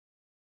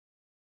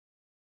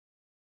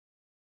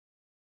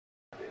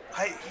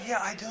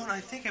I don't. I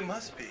think it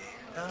must be.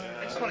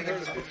 I just want to give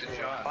this book to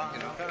John.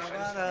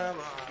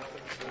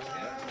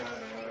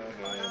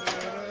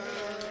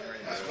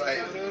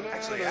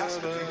 Actually, ask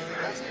if you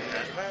can ask him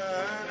that.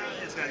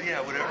 It's got,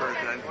 whatever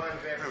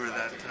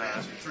that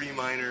 3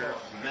 minor,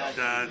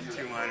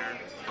 2 minor,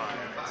 5.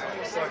 It's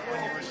almost like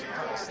when you were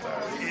Chicago.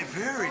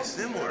 Very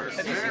similar.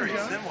 Have you Very seen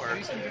John? similar. Have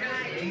you seen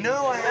him?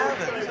 No, I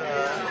haven't.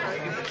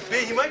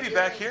 He might be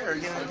back here.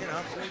 You know,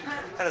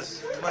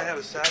 might have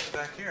his sax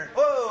back here.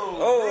 Whoa!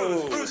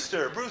 Oh!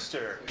 Brewster.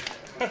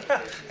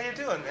 How you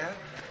doing, man?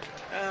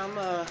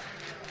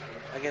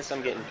 I guess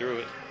I'm getting through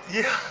it.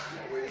 Yeah.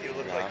 You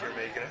look like you're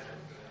making it.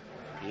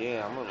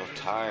 Yeah, I'm a little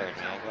tired,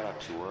 man. I got up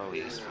too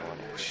early this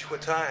morning.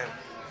 What time?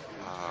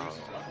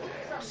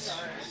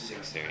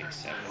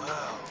 6:37.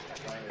 Wow.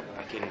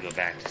 I couldn't go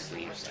back to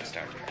sleep, so I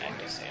started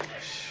practicing.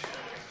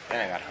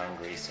 Then I got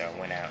hungry, so I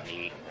went out and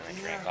ate, and I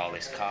drank all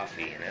this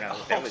coffee, and then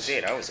that was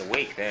it. I was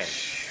awake then.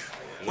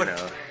 You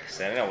know, so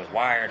then I was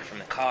wired from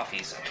the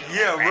coffee, so I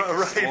can't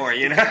practice more,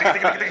 you know?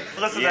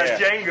 Listen to that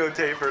Django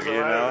tape or something.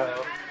 You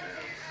know?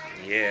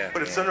 Yeah.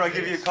 But if Sunrise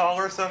give you a call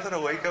or something, a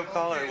wake-up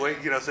call, and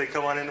say,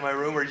 come on into my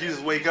room, or you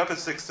just wake up at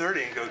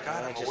 6:30 and go,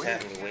 God, I'm just awake.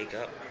 happened to wake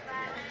up.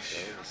 So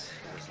it was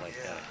like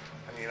that.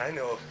 I mean, I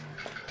know if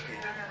I'd be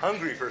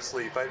hungry for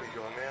sleep, I'd be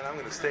going, man, I'm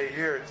going to stay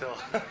here until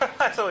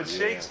it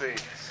shakes me.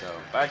 So,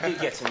 but I did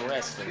get some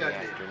rest in the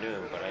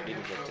afternoon, but I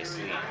didn't get to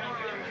sleep.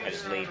 I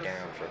just laid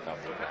down for a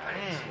couple of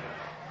hours.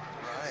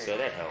 Right. So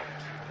that helped.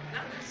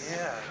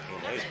 Yeah.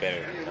 It was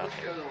better than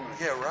nothing.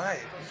 Yeah,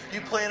 right.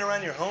 You playing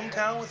around your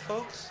hometown with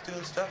folks,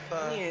 doing stuff?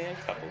 Yeah, a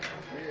couple.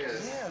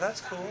 Yeah, that's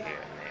cool.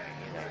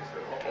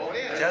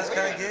 Yeah, Jazz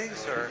kind of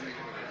gigs, or?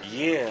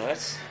 Yeah,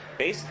 that's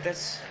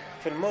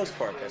for the most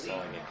part, that's all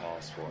I get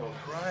calls for.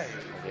 Right.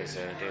 There's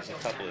a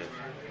couple of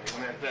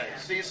funk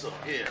bands.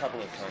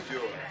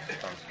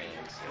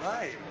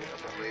 Right.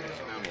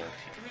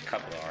 A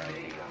couple of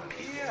R&B.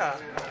 Yeah.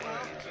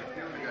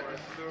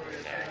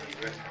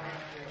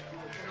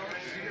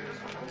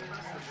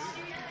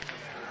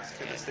 It's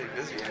good to stay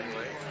busy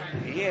anyway.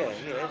 Yeah,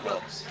 it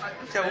helps. Do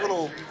you have a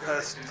little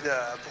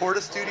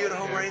Porta studio at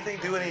home or anything?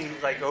 Do any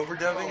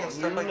overdubbing and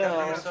stuff like that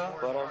for yourself?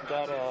 But I've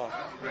got a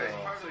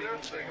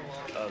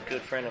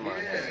good friend of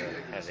mine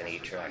has an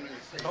 8-track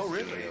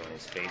studio in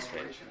his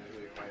basement,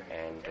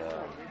 and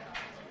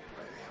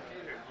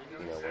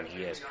when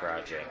he has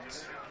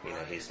projects,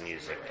 his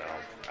music,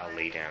 I'll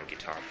lay down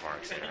guitar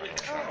parts and I'll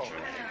charge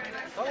him.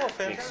 Oh,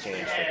 fantastic. In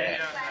exchange for that.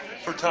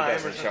 For time.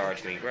 He doesn't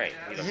charge me, right.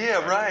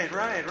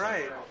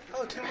 Right.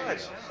 Oh, too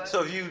much.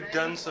 So have you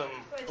done some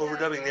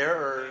overdubbing there,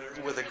 or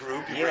with a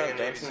group? I've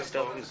done some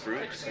stuff with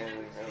groups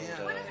and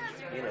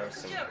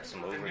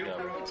some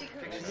overdubbing.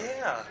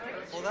 Yeah.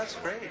 Well, that's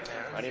great, man.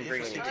 I didn't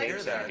bring any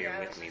tapes out here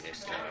with me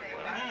this time.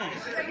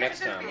 But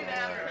next time,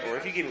 or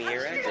if you give me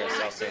your address,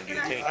 I'll send you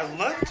a tape. I'd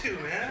love to,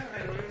 man.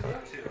 I'd really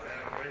love to.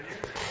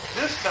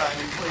 This time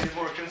you played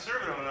more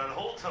conservative on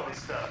whole tone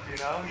stuff, You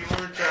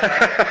weren't.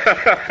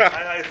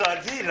 I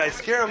thought, gee, did I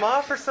scare him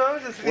off or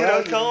something? Just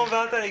tell him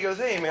about that. He goes,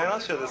 hey, man,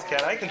 I'll show this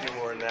cat. I can do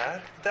more than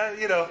that.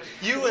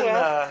 You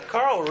and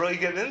Carl were really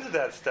getting into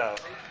that stuff.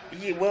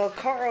 Yeah, well,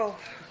 Carl,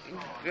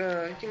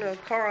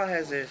 Carl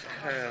has a.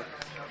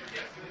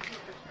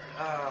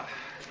 I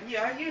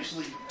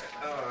usually.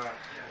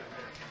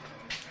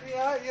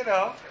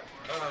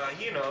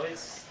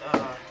 It's.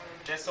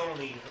 That's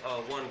only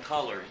one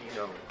color,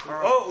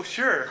 Carl, oh,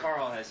 sure.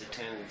 Carl has a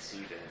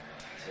tendency to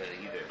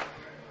either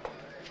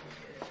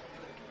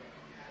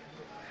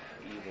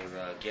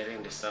get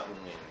into something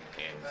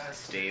and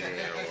stay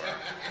there,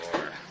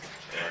 or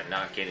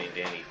not get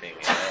into anything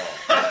at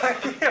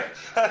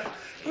all.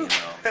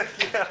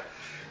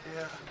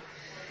 Yeah.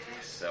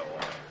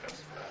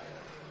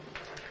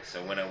 So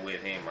when I'm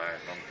with him,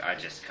 I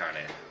just kind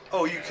of.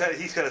 Oh,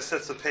 he's kind of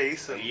sets the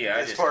pace, and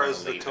as far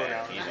as the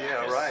tonality.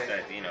 Right.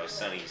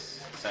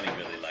 Sonny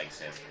really likes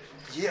him.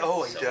 Yeah.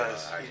 Oh, he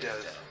does. He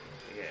does.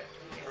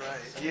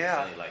 Right.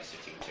 Sonny likes to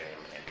feature him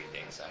and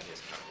everything, so I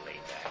just kind of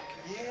laid back.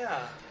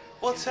 Yeah.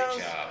 Well, it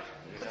sounds.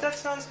 But that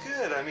sounds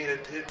good. I mean,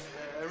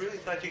 I really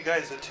thought you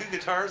guys had 2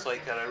 guitars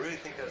like that. I really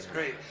think that's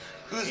great.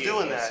 Who's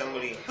doing that?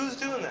 Who's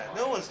doing that?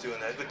 No one's doing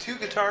that. But 2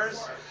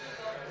 guitars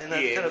and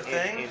that kind of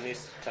thing. In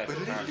this type of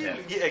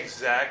context. Yeah,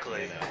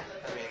 exactly.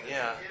 I mean,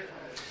 yeah.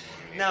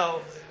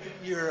 Now,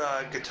 your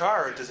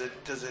guitar, does it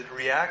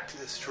react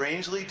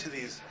strangely to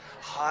these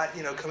hot,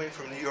 coming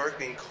from New York,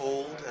 being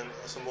cold and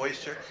some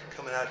moisture,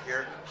 coming out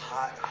here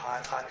hot?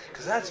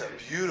 Because that's a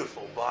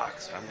beautiful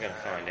box. I'm going to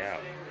find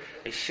out.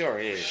 It sure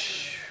is.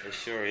 It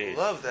sure is.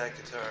 Love that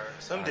guitar.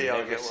 Someday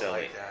I'll get one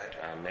like that.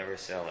 I'll never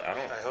sell it. I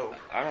hope.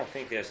 I don't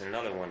think there's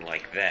another one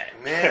like that.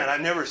 Man,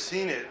 I've never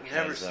seen it.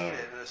 Never seen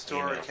it in a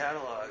store or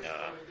catalog.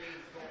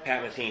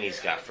 Pat Metheny's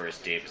got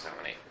first dibs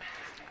on it.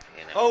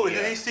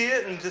 Did he see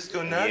it and just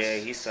go nuts? Yeah,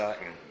 he saw it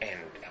and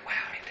wow,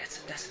 that's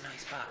a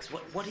nice box.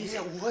 What is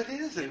it? What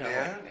is it,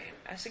 man?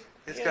 I think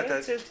it's got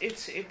that.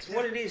 It's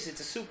what it is.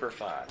 It's a Super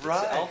 5.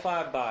 Right. It's an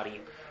L5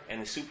 body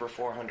and the Super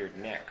 400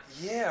 neck.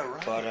 Yeah,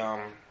 right. But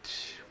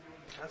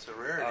that's a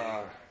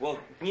rarity.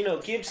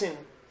 Gibson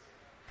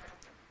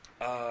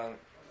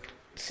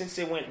since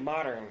they went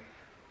modern,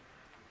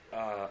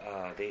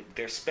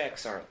 their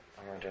specs aren't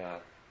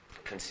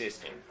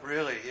consistent.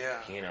 Really? Yeah.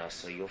 You know,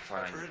 so you'll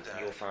heard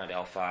that. find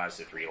L5s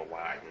with real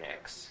wide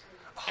necks.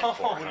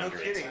 Oh, no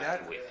kidding.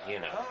 That. With, you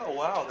know. Oh,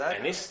 wow. That.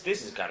 And this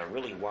has got a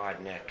really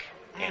wide neck,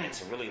 and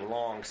it's a really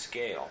long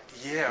scale.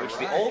 Yeah, which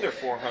right. the older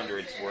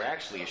 400s were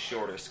actually a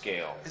shorter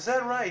scale. Is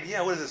that right?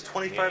 Yeah. What is this?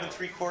 25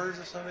 Yeah.3/4 or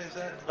something? Is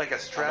that like a I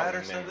Strat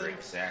don't or remember something?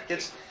 exactly.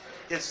 It's.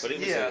 But it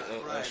was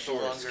a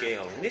shorter longer.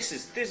 scale, and this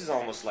is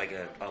almost like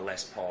a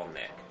Les Paul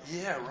neck.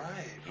 Yeah.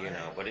 Right. You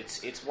know, but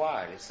it's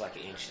wide. It's like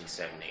 1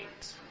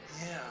 7/8".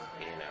 Yeah.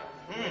 You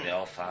know, and the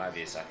L5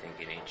 is I think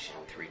 1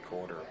 3/4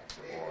 or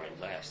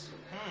less.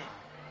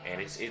 And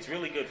it's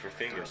really good for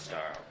finger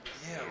style.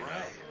 Yeah. You know?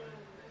 Right.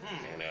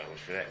 You know,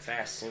 for that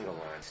fast single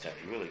line stuff,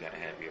 you really got to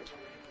have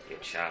your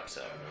chops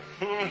up,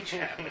 reach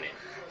happening.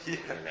 Yeah. You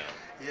know.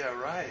 Yeah.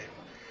 Right.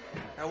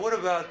 Now, what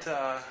about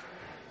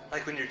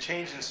like when you're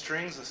changing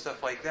strings and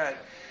stuff like that?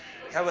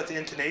 How about the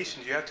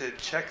intonation? Do you have to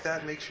check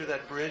that, make sure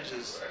that bridge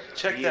is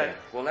that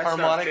well, that's not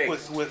harmonic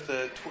fixed. with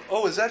the?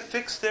 Oh, is that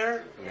fixed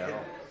there? No.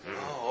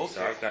 Oh, okay.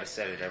 So I've got to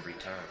set it every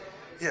time.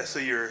 Yeah. So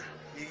you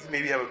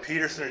maybe have a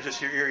Peterson or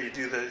just your ear. You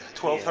do the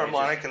 12th Yeah,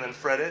 harmonic and then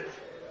fret it.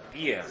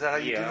 Yeah. Is that how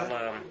you do it?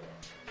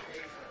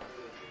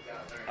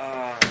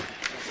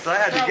 So I I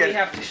had to probably get.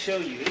 have to show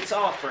you. It's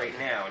off right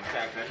now. In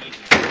fact, I need to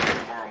do it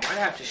tomorrow. I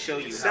have to show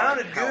you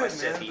sounded how I good,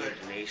 set man, the but-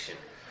 intonation.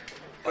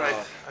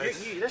 But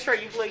That's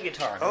right. You play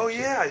guitar. oh don't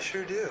you? yeah, I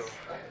sure do.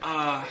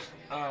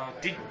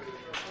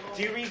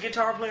 Do you read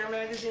Guitar Player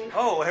magazine?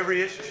 Oh,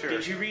 every issue, sure.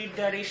 Did you read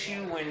that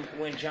issue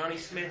when Johnny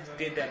Smith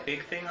did that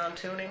big thing on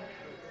tuning?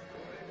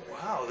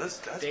 Wow, that's.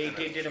 They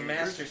been a did a few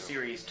Master years ago.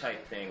 Series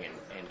type thing,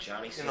 and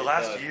Johnny Smith the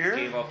last year?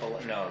 gave up.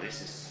 No,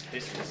 this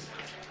was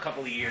a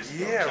couple of years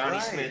ago. Yeah, Johnny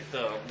right. Smith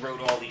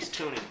wrote all these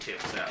tuning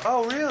tips out.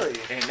 Oh, really?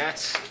 And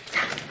that's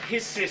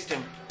his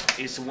system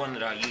is the one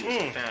that I use.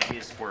 I found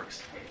his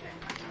works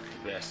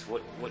best.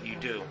 What you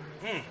do?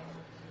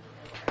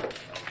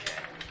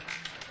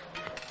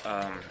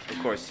 Of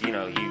course, you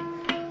know Right.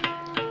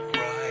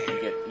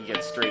 you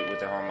get straight with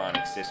the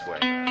harmonics this way.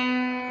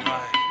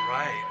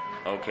 Right.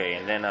 Okay,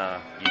 and then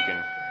you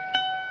can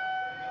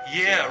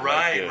Yeah, like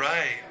right, this.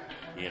 right.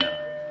 you know.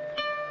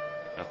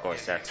 Of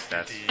course, that's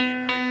you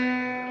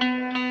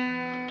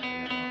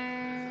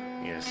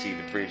know. See,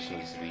 the bridge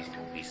needs to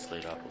be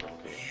slid up a little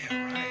bit.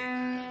 Yeah,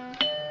 right.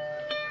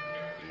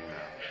 You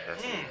know,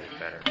 that's a little bit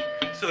better.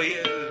 So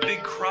yeah, the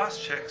big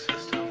cross-check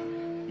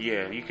system.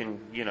 Yeah, you can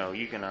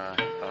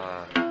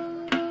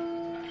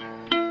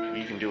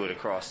do it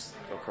across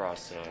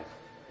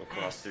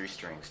 3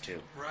 strings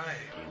too. Right.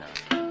 You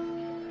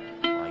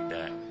know, like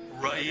that.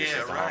 Right. This Yeah.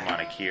 is the Right.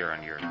 harmonic here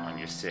on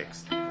your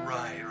 6th.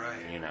 Right.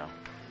 You know,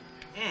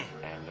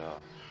 and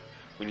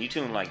when you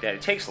tune like that,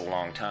 it takes a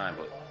long time,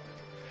 but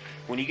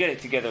when you get it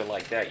together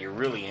like that, you're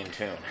really in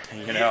tune.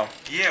 You know.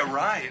 Yeah.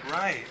 Right.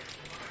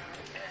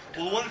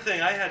 Well, one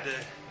thing I had to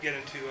get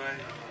into,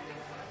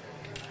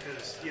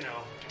 because you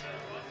know,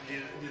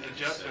 these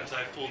adjustments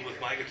I fooled with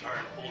my guitar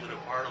and pulled it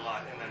apart a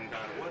lot, and then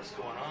gone, what's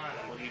going on?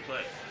 And What do you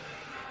play?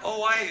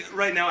 oh,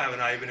 right now I have an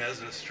Ibanez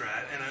and a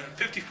Strat and a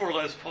 '54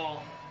 Les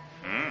Paul.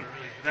 Really,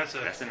 that's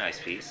That's a nice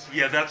piece.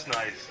 yeah, that's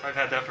nice. I've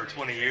had that for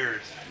 20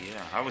 years.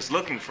 Yeah, I was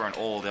looking for an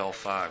old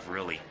L5.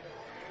 Really,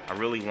 I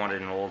really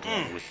wanted an old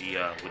one with the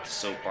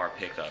soap bar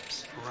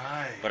pickups.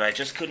 Right. But I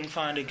just couldn't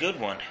find a good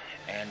one,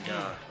 and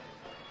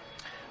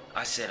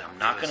I said I'm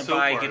not the going to soap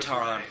buy a bars,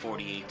 guitar on right.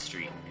 48th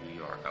Street in New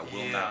York. I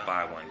will Yeah. not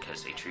buy one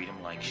because they treat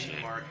them like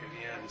shit. Market,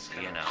 yeah, it's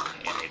kind You of know,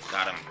 and they've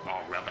got them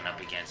all rubbing up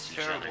against each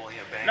terrible. other.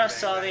 Yeah, bang, And I bang,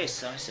 saw bang. this,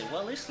 so I said,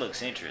 well, this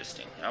looks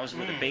interesting. I was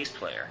with a bass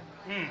player,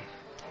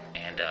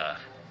 and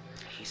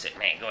he said,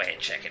 man, go ahead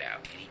and check it out.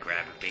 And he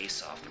grabbed a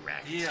bass off the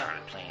rack and Yeah.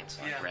 started playing,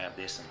 so Yeah. I grabbed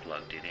this and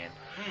plugged it in.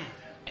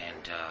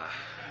 And,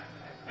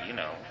 you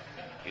know,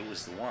 it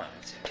was the one.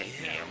 He said,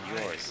 take me, I'm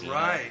yours. You know?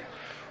 Right.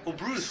 Well,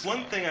 Bruce,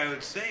 one thing I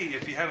would say,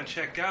 if you haven't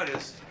checked out,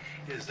 is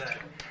that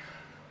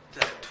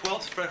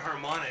 12th fret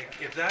harmonic,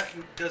 if that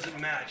doesn't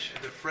match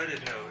the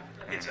fretted note,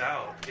 it's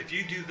out. If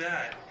you do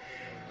that,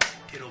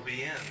 it'll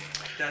be in.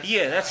 That's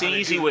an how they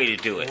easy do way to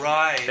do it.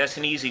 Right. That's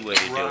an easy way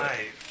to do it.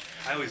 Right.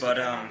 I always But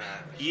depend on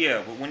that.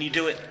 yeah, but when you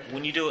do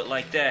it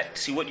like that,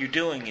 see what you're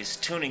doing is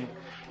tuning.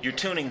 You're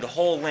tuning the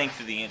whole length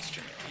of the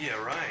instrument Yeah,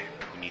 right.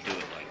 when you do it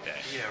like that.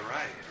 Yeah,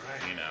 right.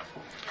 You know,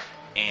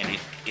 and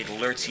it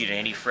alerts you to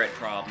any fret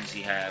problems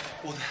you have.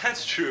 Well,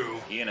 that's true.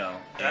 You know,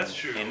 That's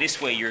true. And this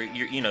way,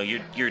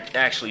 you're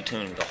actually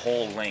tuning the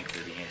whole length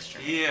of the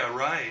instrument. Yeah,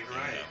 right.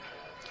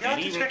 Yeah, I'll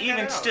And have to check that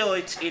even out. still,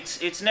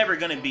 it's never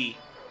going to be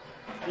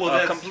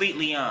well,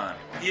 completely on.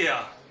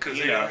 Yeah, because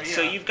You know,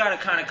 so you've got to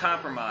kind of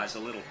compromise a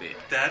little bit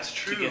That's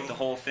true. to get the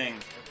whole thing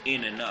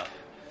in enough.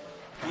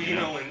 Well, you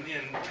know, in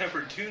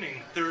tempered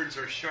tuning, thirds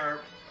are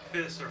sharp,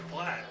 fifths are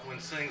flat. When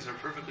things are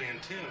perfectly in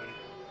tune.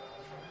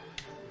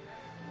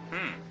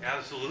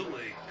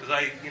 Absolutely, because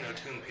I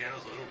tune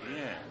pianos a little bit.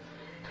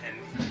 Yeah.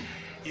 And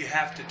you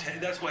have to.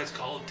 That's why it's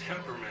called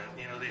temperament.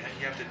 You know,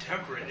 you have to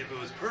temper it. If it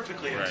was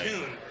perfectly in Right.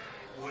 tune,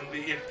 wouldn't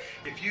be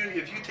if you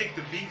take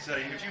the beats out.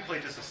 If you play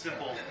just a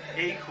simple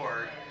A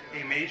chord,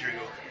 A major, you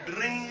go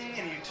dring,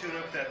 and you tune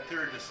up that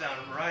third to sound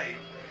right.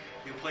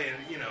 You play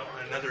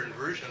another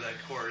inversion of that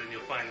chord, and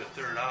you'll find the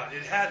third out.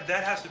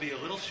 That has to be a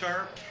little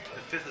sharp.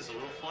 The fifth is a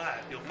little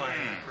flat. You'll find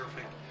the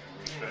perfect.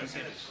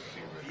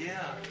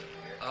 Yeah.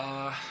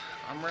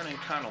 I'm running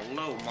kind of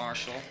low,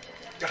 Marshall.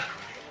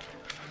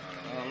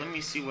 Let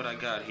me see what I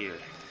got here.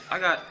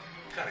 Gotta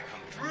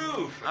come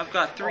through. I've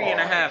got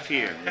 3.5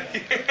 here.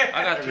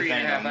 I got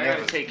 3.5. I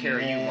gotta take care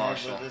of you,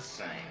 Marshall.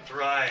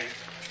 Right.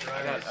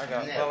 I got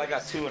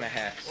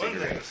 2.5. One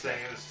thing to say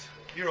is,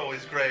 you're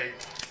always great.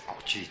 Oh,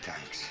 gee,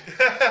 thanks.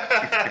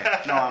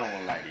 No, I don't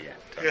want to lie to you.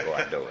 I'll go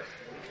outdoor.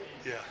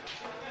 Yeah.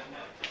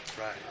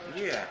 Right.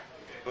 Yeah.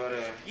 But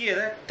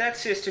that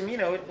system,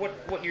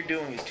 what you're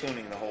doing is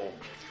tuning the whole.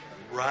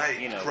 Right.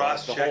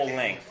 The whole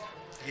length.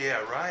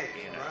 Yeah. Right.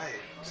 Right.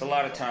 So a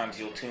lot of times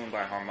you'll tune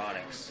by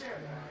harmonics.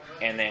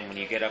 And then when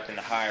you get up in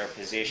the higher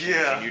positions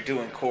and you're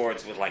doing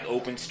chords with like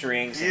open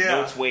strings and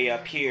notes way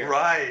up here.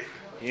 Right.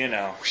 And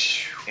I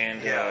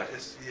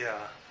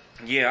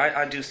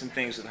do some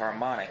things with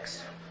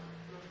harmonics.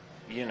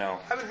 I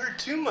haven't heard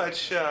too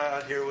much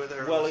out here with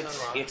her. Well,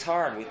 it's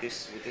hard with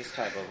this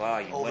type of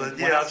volume. Oh, when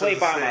I play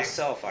by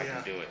myself, I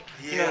can do it.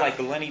 Yeah. Like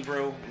the Lenny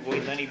Bro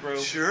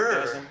Sure.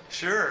 does them.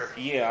 Sure.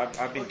 Yeah,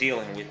 I've been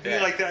dealing with that.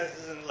 You like that,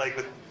 like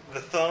with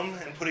the thumb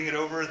and putting it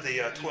over the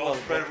 12th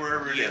fret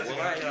wherever it is.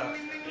 Well, I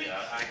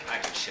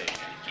can show you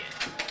that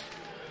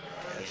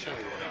again.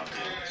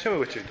 Show me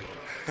what you're doing.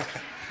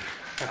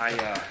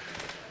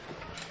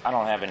 I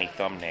don't have any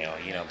thumbnail,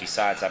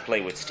 besides I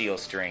play with steel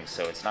strings,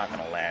 so it's not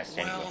going to last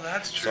anyway. Well,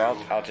 that's true. So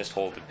I'll just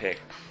hold the pick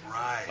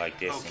like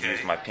this and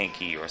use my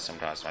pinky or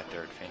sometimes my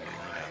third finger,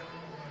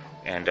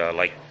 And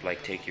like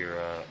take your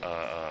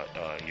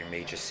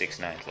major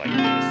 6/9 like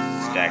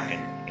this, stacked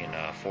in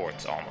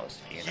fourths almost,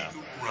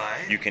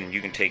 Right. You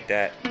can take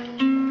that,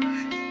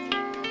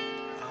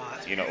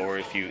 or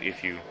if you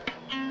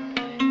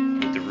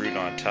with the root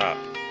on top,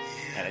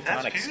 pentatonic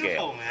that's beautiful,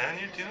 scale. Man.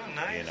 You're doing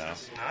nice.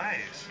 That's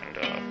nice. And I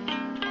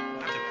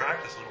have to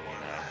practice a little more.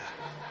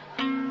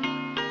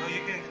 No,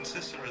 you're getting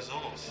consistent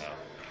results.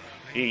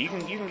 Yeah, you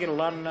can get a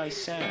lot of nice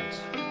sounds.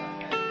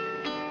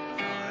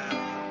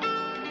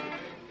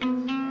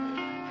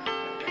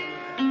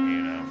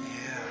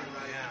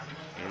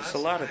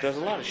 There's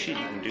a lot of shit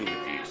you can do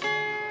with these.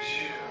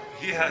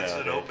 Yeah, it's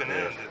an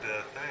open-ended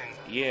thing.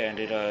 Yeah, and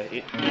it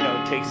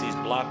takes these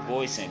block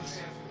voicings,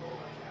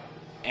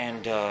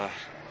 and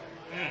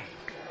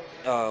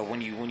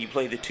when you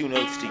play the two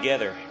notes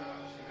together,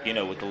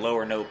 with the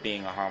lower note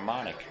being a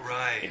harmonic,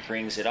 right, it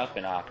brings it up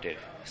an octave,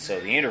 so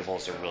the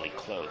intervals are really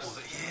close.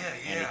 Well,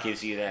 and it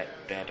gives you that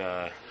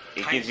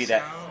gives you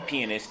that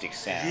pianistic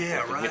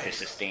sound with the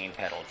sustain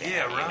pedal down.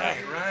 Yeah,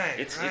 right.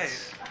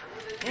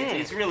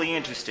 It's really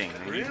interesting.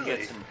 Really? You can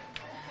get some,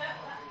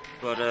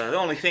 but the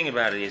only thing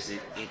about it is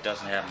it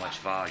doesn't have much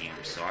volume,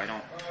 so I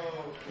don't,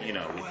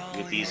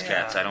 with these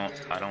cats, I don't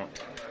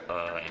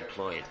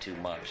employ it too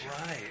much.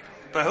 Right.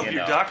 But I hope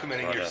you're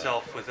documenting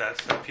yourself with that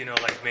stuff,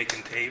 like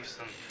making tapes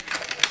and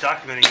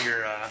documenting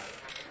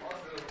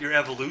your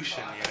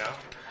evolution,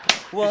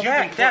 Well,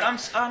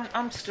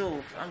 I'm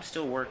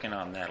still working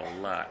on that a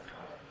lot.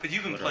 But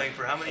you've been playing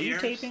for how many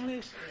years? Are you taping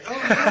this? Oh,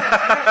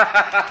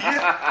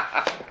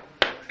 yeah.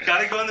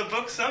 Gotta go in the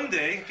book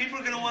someday. People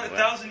are gonna want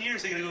 1,000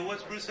 years. They're gonna go,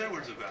 "What's Bruce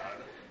Edwards about?"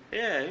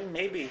 Yeah,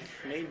 maybe.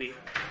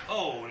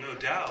 Oh, no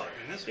doubt.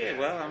 In this band.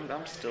 Well,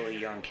 I'm still a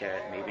young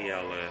cat. Maybe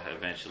I'll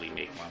eventually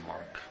make my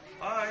mark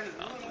on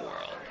the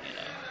world.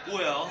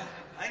 Well,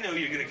 I know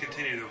you're gonna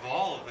continue to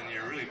evolve, and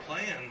you're really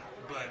playing.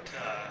 But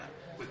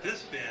with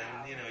this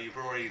band, you've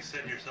already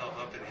set yourself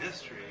up in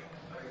history.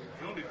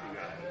 You won't be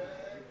forgotten.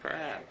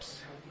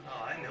 Perhaps.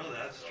 Oh, I know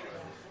that's true.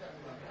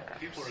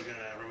 People are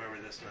gonna remember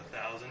this in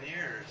 1,000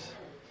 years.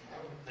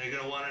 They're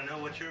going to want to know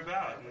what you're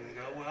about. And we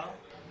go, well,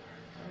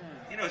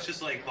 it's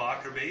just like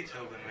Bach or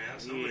Beethoven, man.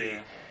 Somebody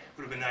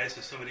would have been nice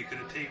if somebody could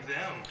have taped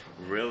them.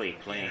 Really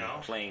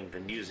playing the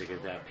music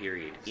of that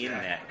period, in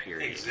that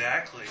period.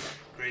 Exactly.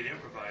 Great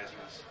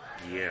improvisers.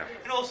 Yeah.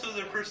 And also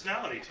their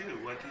personality, too.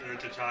 What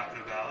they're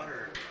talking about,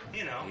 or,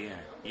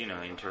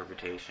 Yeah,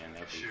 interpretation,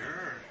 everything.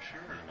 Sure.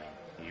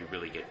 You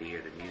really get to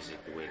hear the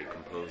music the way the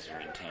composer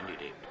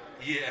intended it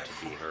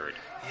to be heard.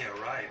 Yeah,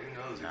 right. Who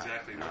knows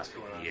exactly what's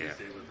going on these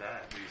days with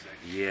that music.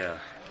 Yeah,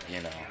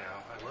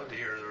 I'd love to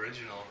hear the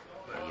original.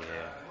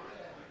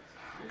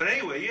 But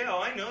anyway,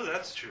 I know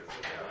that's true.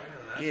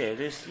 Yeah,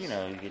 this,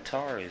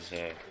 guitar is,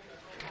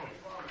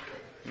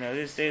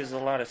 there's a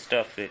lot of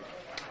stuff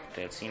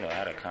that's,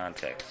 out of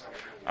context.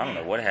 I don't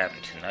know what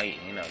happened tonight.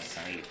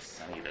 Sonny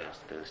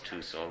those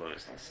two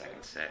solos in the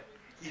second set.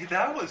 Yeah,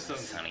 that was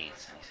something. Sonny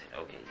said,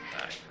 "Okay, you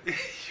got it."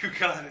 You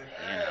got it.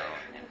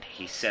 And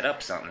he set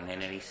up something, and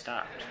then he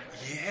stopped.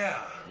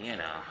 Yeah.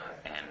 And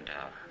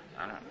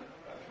I don't.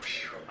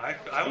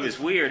 It was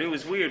weird. It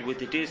was weird with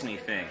the Disney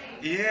thing.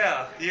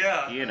 Yeah.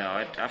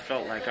 I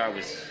felt like I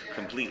was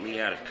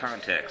completely out of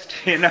context.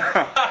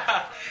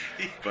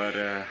 But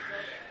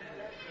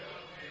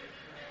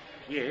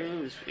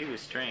Yeah, it was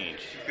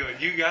strange.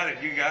 Good. You got it.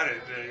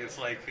 It's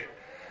like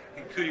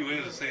Cootie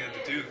Williams was saying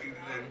to Duke,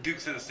 and Duke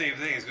said the same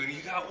thing. He's going,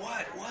 "You got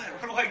what?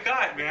 What do I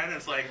got, man?"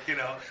 It's like,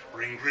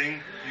 ring, ring.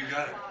 You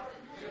got it.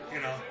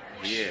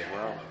 Yeah,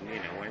 well,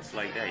 when it's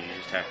like that, you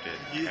just have to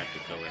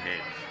go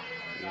ahead.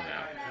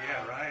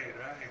 Yeah, right.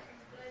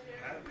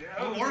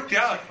 What It was worked the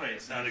piece out. you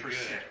played, Sounded the good.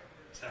 first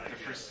set? The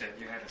first set,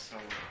 you had a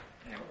solo.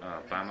 Yeah.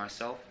 By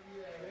myself,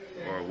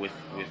 or with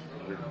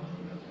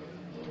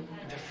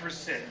The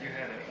first set, you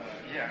had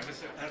it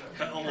was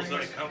Almost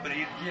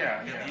unaccompanied.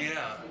 Yeah.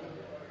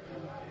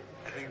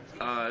 I think.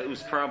 it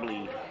was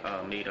probably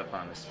made up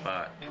on the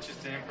spot. It's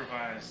just an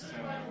improvised,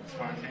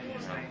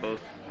 spontaneous thing.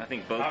 I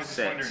think both I was just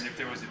sets. wondering if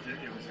it was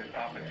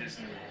off a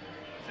Disney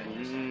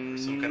thing.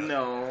 Some kind of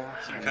no.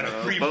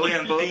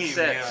 pre-planned both theme,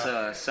 sets.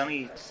 yeah.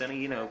 Sonny,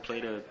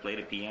 played a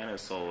piano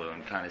solo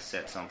and kind of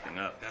set something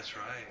up. That's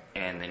right.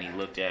 And then he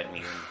looked at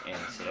me and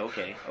said,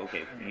 "Okay,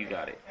 you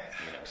got it,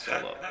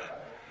 solo."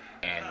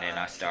 And then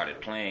I started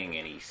playing,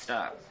 and he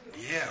stopped.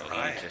 Yeah, so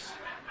right. He just,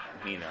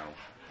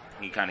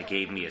 he kind of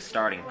gave me a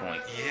starting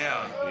point.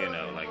 Yeah.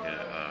 Like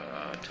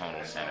a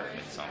tonal center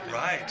with something.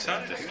 Right.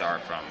 To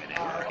start from, and then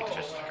I could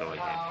just go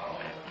ahead.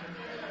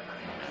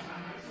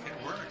 It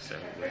worked. So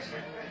it was,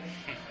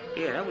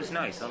 yeah, that was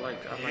nice. I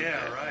like that.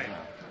 Right.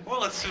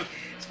 Well, it's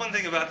one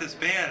thing about this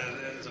band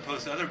as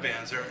opposed to other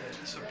bands. There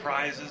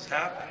surprises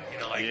happen,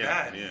 that.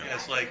 Yeah. And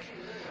it's like,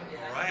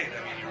 all right. I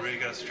mean, you really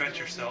got to stretch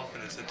yourself,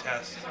 and it's a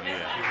test of your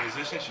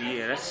musicianship.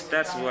 Yeah,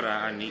 that's what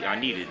I need. I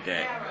needed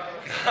that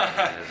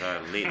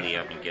because lately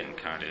I've been getting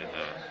kind of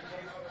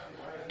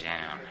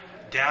down.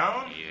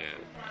 Down? Yeah.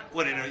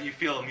 What? You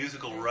feel a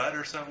musical rut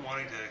or something?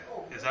 Wanting to?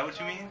 Is that what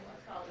you mean?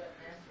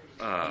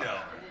 No.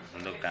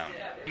 No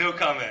comment. No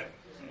comment.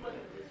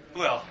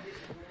 Well,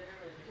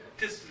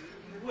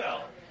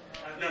 well.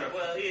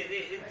 Well, it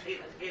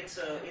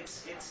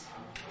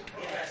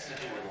has to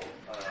do with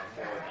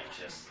more than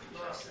just the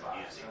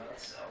music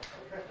itself.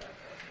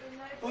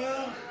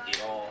 Well,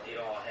 it all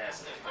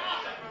has an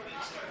effect on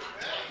music.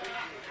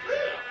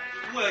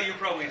 Well, you're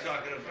probably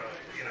talking about,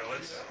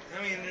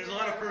 there's a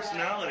lot of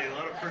personality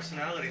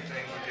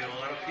things we do, a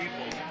lot of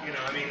people,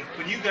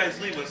 when you guys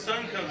leave, when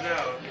Sun comes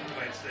out, you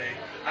might say,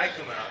 I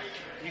come out,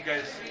 you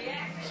guys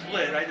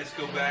split, I just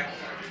go back,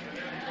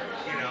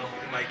 in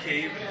my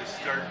cave and just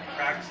start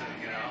practicing,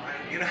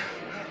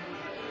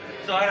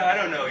 So I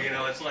don't know,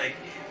 it's like,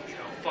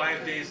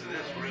 5 days of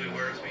this really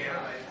wears me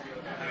out.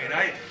 I mean,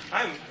 I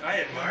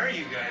admire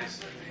you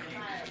guys, you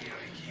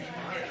keep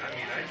on it. I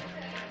mean, I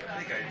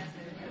think I'd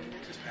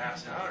just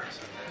pass out or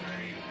something. I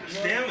mean, the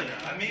stamina.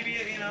 Maybe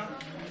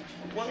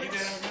Well, maybe I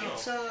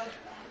don't know.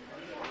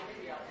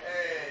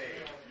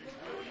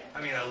 I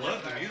mean, I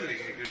love the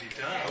music. It could be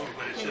done over,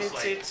 but it's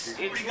just it's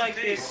like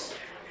this.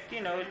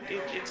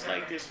 It's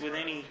like this with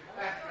any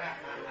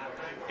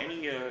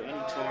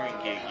touring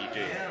gig you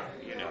do. Yeah.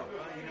 You know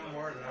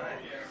more than I.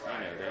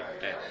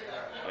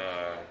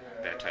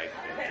 That type of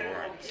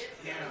endurance.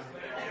 Yeah.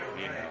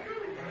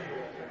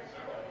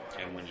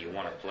 And when you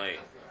want to play,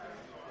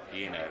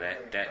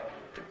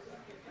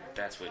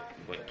 that's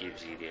what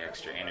gives you the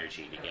extra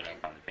energy to get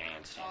up on the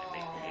bandstand and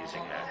make the music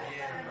happen.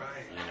 Yeah,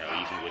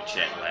 right. Even with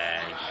jet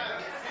lag,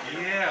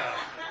 Yeah.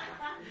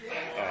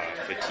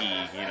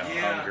 fatigue,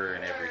 hunger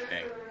and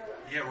everything.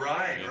 Yeah,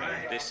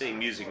 right. They say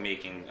music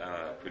making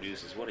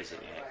produces, what is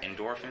it,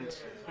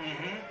 endorphins?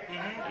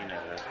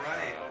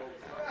 Right.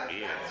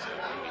 Yeah, so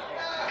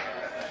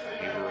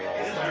we were all...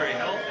 It is very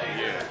healthy.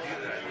 Yeah. To do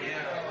that.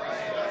 Yeah,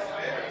 right.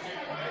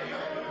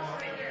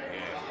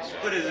 Yeah, so,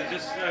 But is it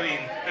just,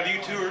 have you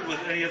toured with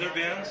any other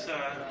bands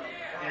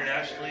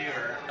internationally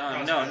or?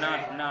 no,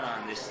 not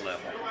on this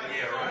level.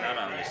 Yeah, right. Not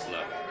on this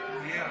level.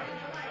 Yeah.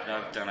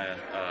 I've done a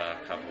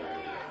couple of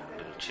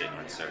little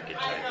chitlin circuit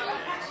type of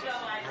things.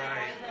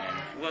 Right.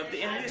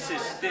 And this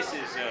is a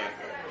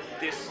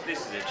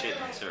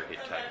chitlin circuit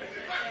type of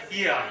thing.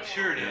 Yeah,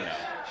 sure it is.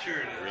 Sure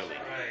it is. Really.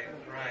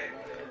 Right.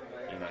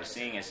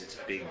 Seeing as it's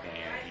a big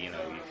band,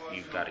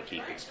 you've got to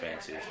keep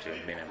expenses to a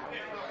minimum.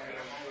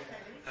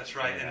 That's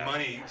right. And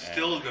money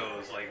still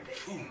goes like,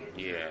 boom.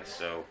 Yeah.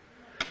 So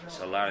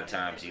a lot of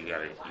times you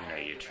gotta,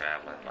 you're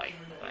traveling like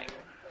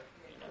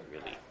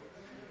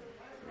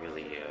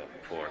really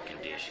poor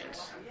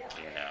conditions.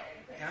 Yeah,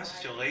 I'm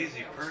such a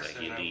lazy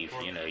person. It's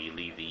like you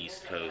leave the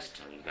East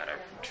Coast and you gotta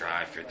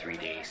drive for 3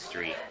 days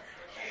straight.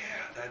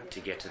 To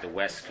get to the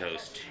West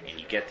Coast, and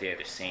you get there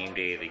the same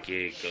day of the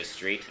gig, go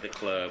straight to the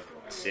club,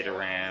 sit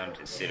around,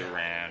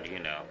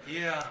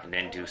 Yeah. and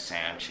then do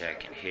sound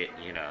check and hit,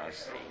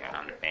 so you're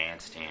on the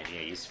bandstand,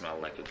 you smell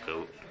like a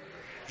goat,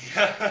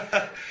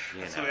 Yeah.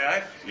 That's the way I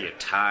feel. you're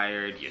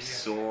tired, you're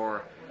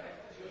sore.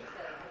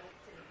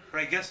 But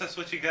I guess that's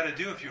what you got to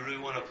do if you really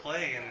want to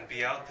play and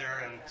be out there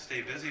and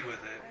stay busy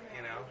with it,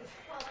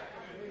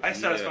 I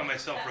satisfy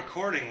myself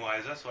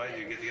recording-wise. That's why I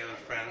do get together with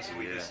friends and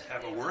we just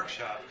have a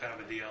workshop kind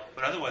of a deal.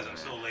 But otherwise, I'm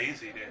so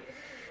lazy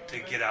to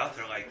get out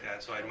there like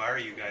that. So I admire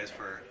you guys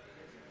for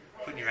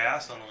putting your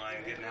ass on the line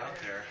and getting out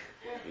there.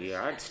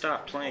 Yeah, I'd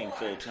stopped playing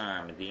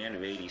full-time at the end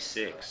of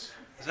 '86.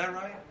 Is that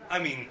right?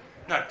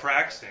 Not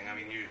practicing. I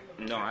mean, you.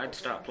 No, I'd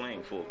stopped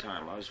playing full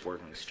time. I was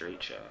working the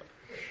straight shop.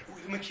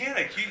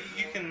 Mechanic,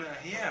 you can.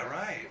 Yeah,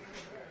 right.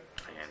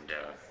 And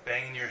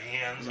banging your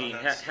hands. I mean,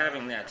 on that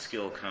having that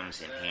skill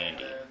comes in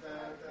handy.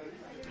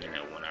 You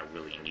know, when I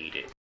really